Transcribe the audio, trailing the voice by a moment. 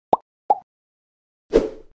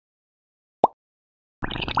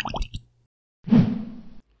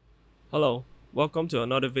Hello, welcome to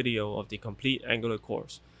another video of the complete Angular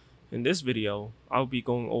course. In this video, I'll be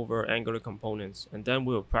going over Angular components and then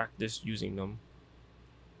we'll practice using them.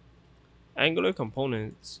 Angular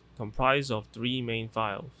components comprise of three main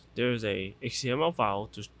files. There is a HTML file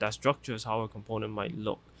that structures how a component might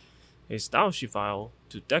look, a style sheet file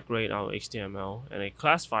to decorate our HTML, and a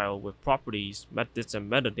class file with properties, methods,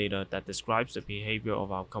 and metadata that describes the behavior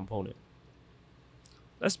of our component.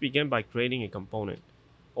 Let's begin by creating a component.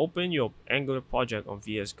 Open your Angular project on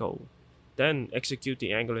VS Code. Then execute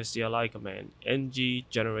the Angular CLI command ng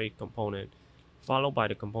generate component, followed by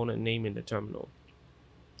the component name in the terminal.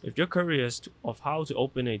 If you're curious of how to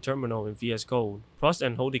open a terminal in VS Code, press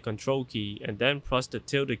and hold the Control key and then press the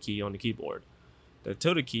tilde key on the keyboard. The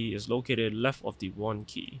tilde key is located left of the 1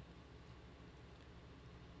 key.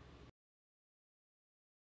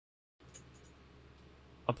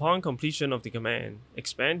 Upon completion of the command,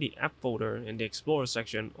 expand the app folder in the Explorer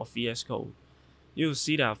section of VS Code. You will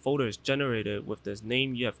see that a folder is generated with the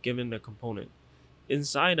name you have given the component.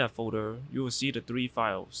 Inside that folder, you will see the three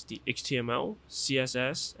files, the HTML,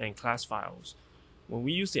 CSS, and class files. When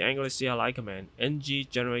we use the Angular CLI command ng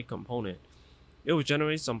generate component, it will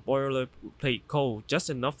generate some boilerplate code just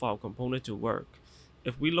enough for our component to work.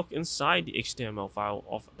 If we look inside the HTML file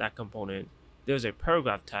of that component, there's a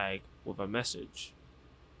paragraph tag with a message.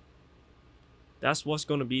 That's what's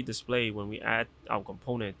going to be displayed when we add our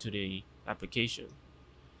component to the application.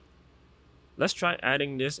 Let's try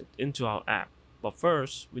adding this into our app, but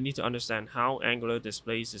first we need to understand how Angular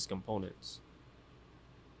displays its components.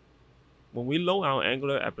 When we load our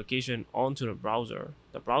Angular application onto the browser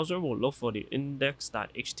will look for the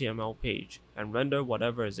index.html page and render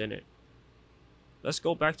whatever is in it. Let's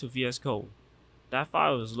go back to VS Code. That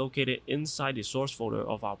file is located inside the source folder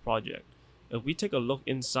of our project. If we take a look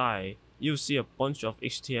inside, you'll see a bunch of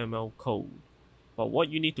HTML code. But what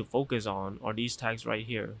you need to focus on are these tags right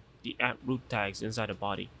here, the app root tags inside the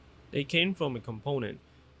body. They came from a component.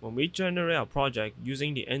 When we generate our project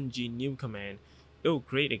using the ng new command, it will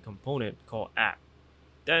create a component called app.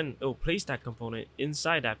 Then it will place that component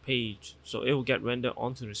inside that page, so it will get rendered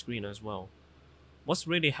onto the screen as well. What's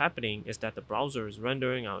really happening is that the browser is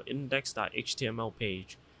rendering our index.html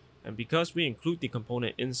page, and because we include the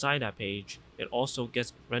component inside that page, it also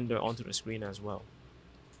gets rendered onto the screen as well.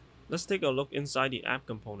 Let's take a look inside the app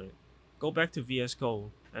component. Go back to VS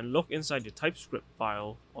Code and look inside the TypeScript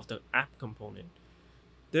file of the app component.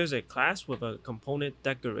 There's a class with a component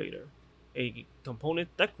decorator. A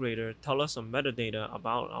component decorator tells us some metadata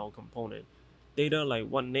about our component. Data like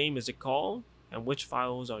what name is it called and which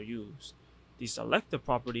files are used. The selector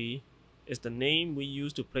property is the name we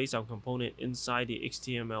use to place our component inside the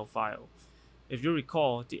HTML file. If you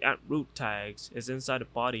recall, the app root tags is inside the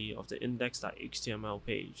body of the index.html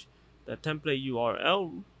page. The template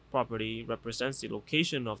URL property represents the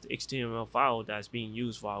location of the HTML file that is being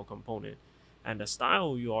used for our component, and the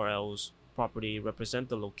style URLs property represent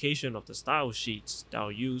the location of the style sheets that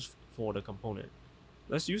are used for the component.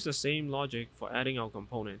 Let's use the same logic for adding our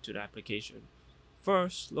component to the application.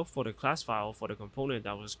 First, look for the class file for the component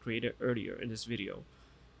that was created earlier in this video,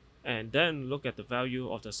 and then look at the value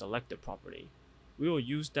of the selector property. We will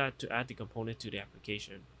use that to add the component to the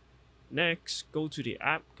application. Next, go to the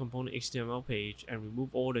app component HTML page and remove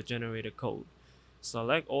all the generated code.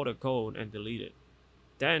 Select all the code and delete it.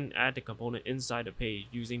 Then add the component inside the page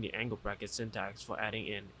using the angle bracket syntax for adding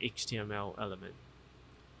an HTML element.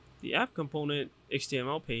 The app component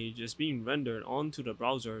HTML page is being rendered onto the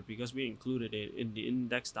browser because we included it in the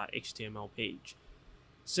index.html page.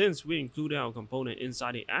 Since we included our component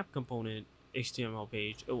inside the app component HTML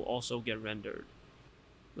page, it will also get rendered.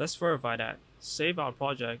 Let's verify that. Save our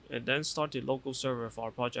project and then start the local server for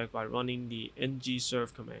our project by running the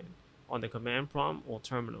ngserve command on the command prompt or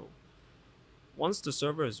terminal. Once the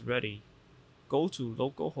server is ready, go to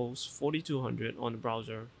localhost 4200 on the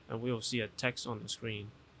browser and we will see a text on the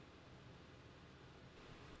screen.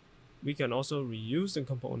 We can also reuse the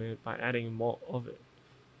component by adding more of it.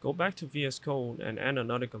 Go back to VS Code and add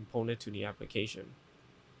another component to the application.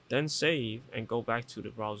 Then save and go back to the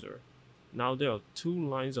browser. Now there are two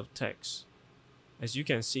lines of text. As you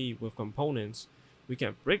can see, with components, we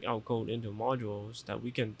can break our code into modules that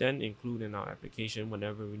we can then include in our application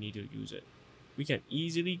whenever we need to use it. We can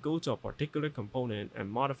easily go to a particular component and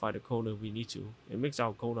modify the code if we need to. It makes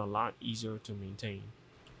our code a lot easier to maintain.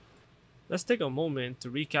 Let's take a moment to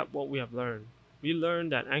recap what we have learned. We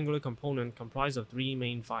learned that Angular component comprise of three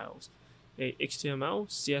main files, a HTML,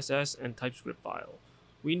 CSS, and TypeScript file.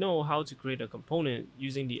 We know how to create a component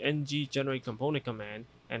using the ng generate component command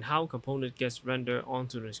and how component gets rendered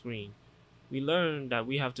onto the screen. we learned that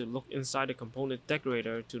we have to look inside the component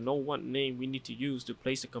decorator to know what name we need to use to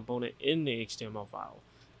place the component in the HTML file.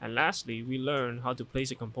 And lastly, we learned how to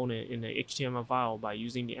place a component in the HTML file by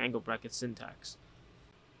using the angle bracket syntax.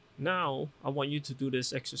 Now, I want you to do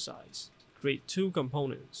this exercise. Create two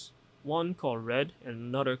components, one called red and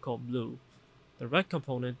another called blue. The red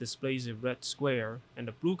component displays a red square and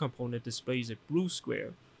the blue component displays a blue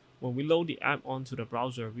square. When we load the app onto the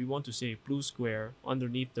browser, we want to see a blue square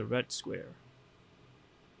underneath the red square.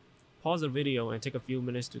 Pause the video and take a few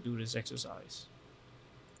minutes to do this exercise.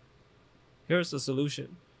 Here's the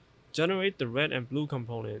solution. Generate the red and blue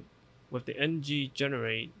component with the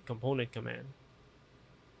ngGenerate component command.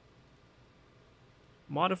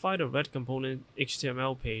 Modify the red component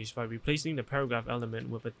HTML page by replacing the paragraph element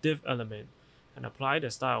with a div element and apply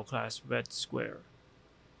the style class red square.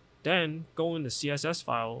 Then go in the CSS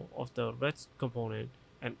file of the red component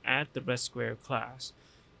and add the red square class.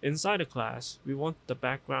 Inside the class, we want the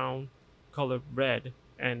background color red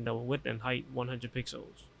and the width and height 100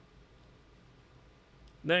 pixels.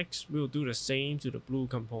 Next, we will do the same to the blue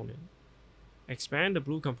component. Expand the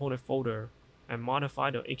blue component folder and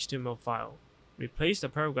modify the HTML file. Replace the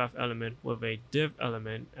paragraph element with a div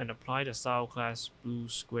element and apply the style class blue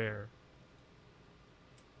square.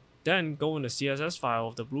 Then go in the CSS file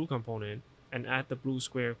of the blue component and add the blue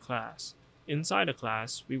square class. Inside the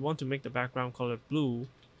class, we want to make the background color blue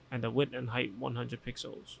and the width and height 100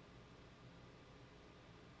 pixels.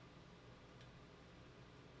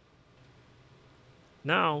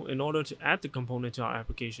 Now, in order to add the component to our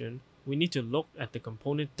application, we need to look at the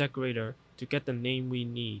component decorator to get the name we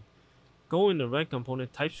need. Go in the red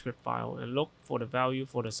component TypeScript file and look for the value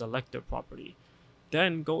for the selector property.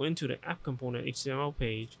 Then go into the app component HTML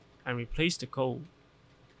page and replace the code.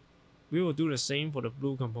 We will do the same for the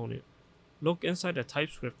blue component. Look inside the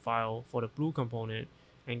TypeScript file for the blue component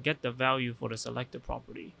and get the value for the selector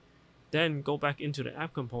property. Then go back into the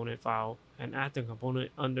app component file and add the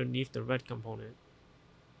component underneath the red component.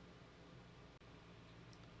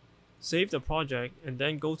 Save the project and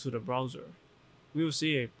then go to the browser. We will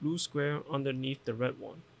see a blue square underneath the red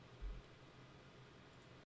one.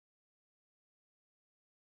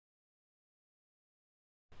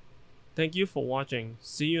 Thank you for watching.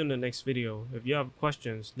 See you in the next video. If you have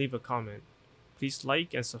questions, leave a comment. Please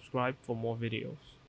like and subscribe for more videos.